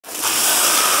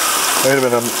Wait a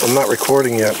minute, I'm not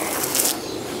recording yet.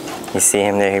 You see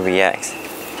him there, he reacts.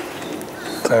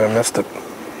 I missed it.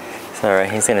 It's alright,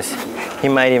 he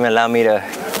might even allow me to...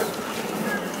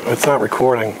 It's not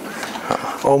recording.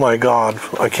 Oh my God,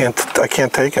 I can't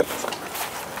take it.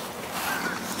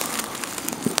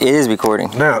 It is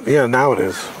recording. Now, yeah, now it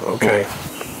is. Okay.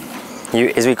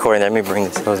 It's recording. Let me bring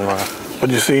this close more. But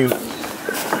you see,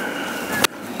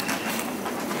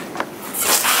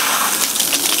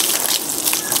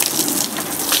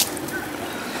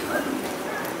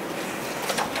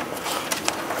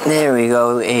 there we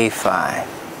go, A5.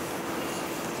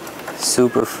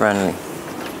 Super friendly.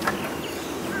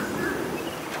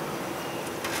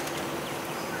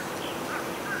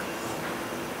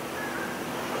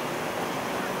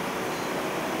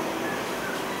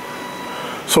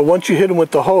 so once you hit him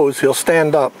with the hose, he'll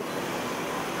stand up,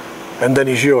 and then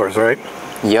he's yours, right?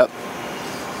 Yep.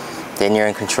 Then you're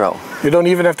in control. You don't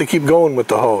even have to keep going with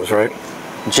the hose, right?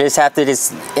 Just after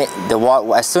this,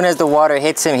 as soon as the water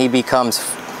hits him, he becomes,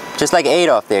 just like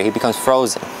Adolf there, he becomes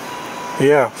frozen.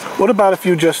 Yeah. What about if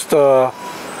you just, why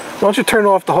don't you turn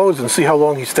off the hose and see how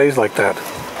long he stays like that?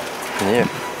 Yeah.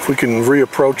 If we can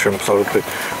reapproach him so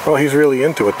that, well, he's really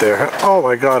into it there. Oh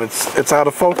my God, it's out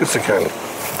of focus again.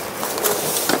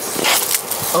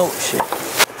 Oh shit.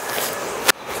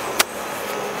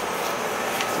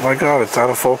 My God, it's out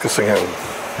of focus again.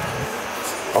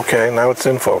 Okay, now it's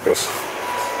in focus.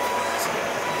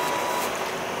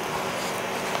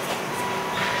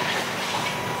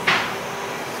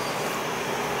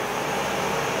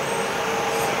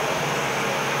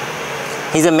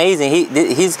 He's amazing.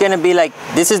 He's gonna be like,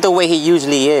 this is the way he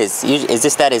usually is. It's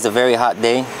just that it's a very hot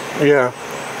day. Yeah.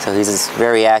 So he's just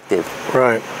very active.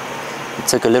 Right. It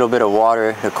took a little bit of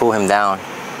water to cool him down.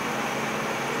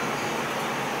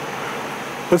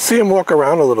 Let's see him walk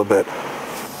around a little bit.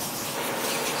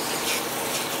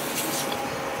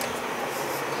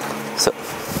 So,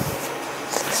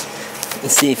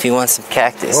 let's see if he wants some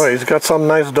cactus. Oh, he's got some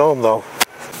nice dome though.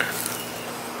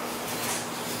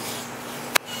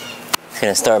 He's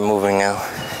gonna start moving now.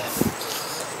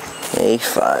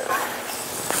 A5.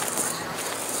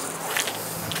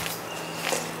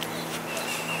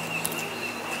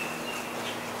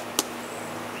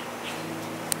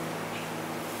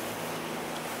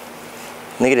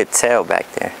 Look at the tail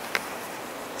back there.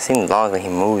 It seems long when he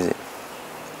moves it.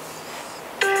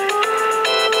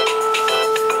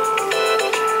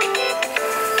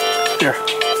 Here,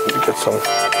 let me get some.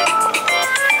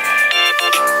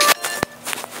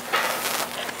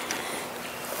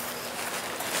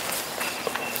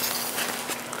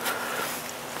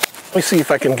 Let me see if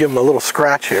I can give him a little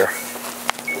scratch here.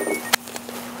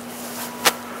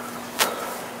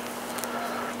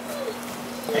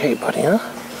 Hey, buddy, huh?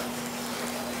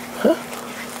 Huh?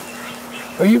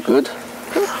 Are you good?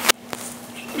 Huh?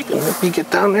 You can let me get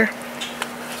down there?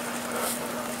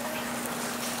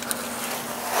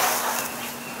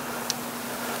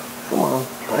 Come on,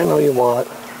 I know you want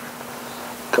it.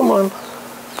 Come on.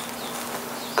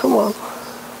 Come on.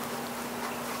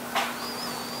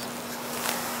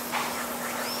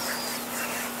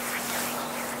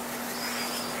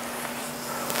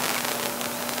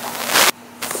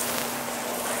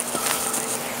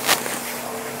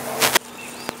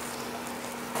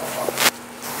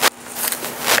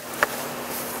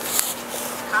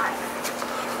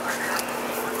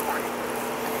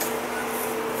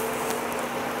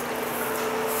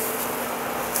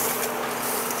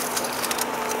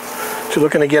 You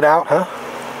looking to get out, huh?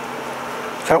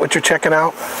 Is that what you're checking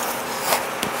out?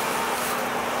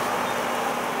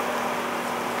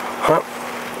 Huh?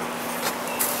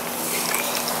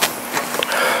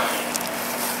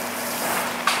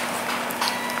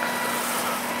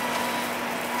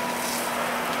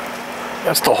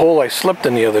 That's the hole I slipped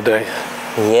in the other day.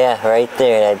 Yeah, right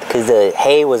there, because the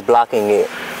hay was blocking it.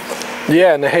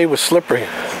 Yeah, and the hay was slippery.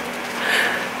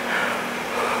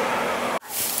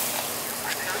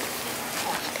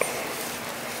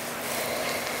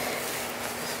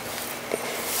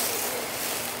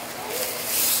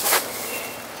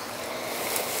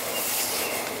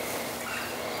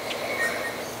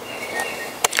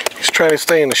 Trying to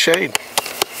stay in the shade.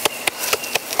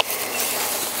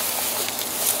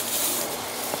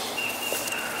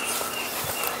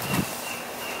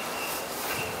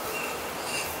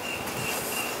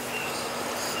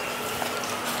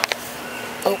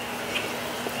 Oh.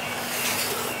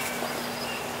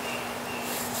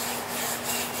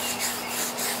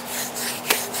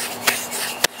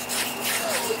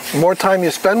 The more time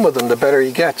you spend with him, the better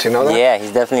he gets, you know that? Yeah,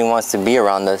 he definitely wants to be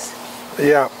around us.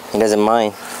 Yeah. He doesn't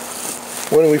mind.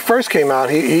 When we first came out,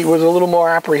 he was a little more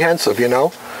apprehensive, you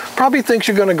know? Probably thinks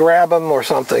you're going to grab him or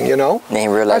something, you know? And he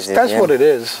realizes, that's what it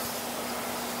is.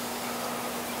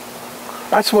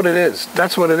 That's what it is.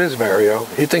 That's what it is, Mario.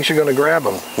 He thinks you're going to grab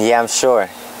him. Yeah, I'm sure.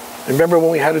 Remember when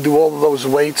we had to do all of those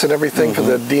weights and everything for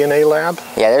the DNA lab?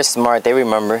 Yeah, they're smart. They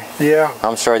remember. Yeah.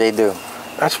 I'm sure they do.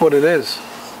 That's what it is.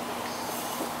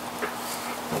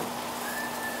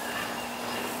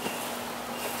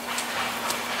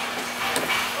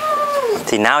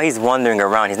 See, now he's wandering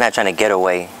around. He's not trying to get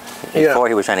away. Before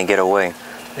he was trying to get away.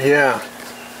 Yeah.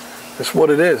 That's what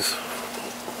it is.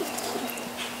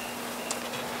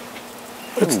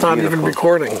 It's not even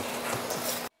recording.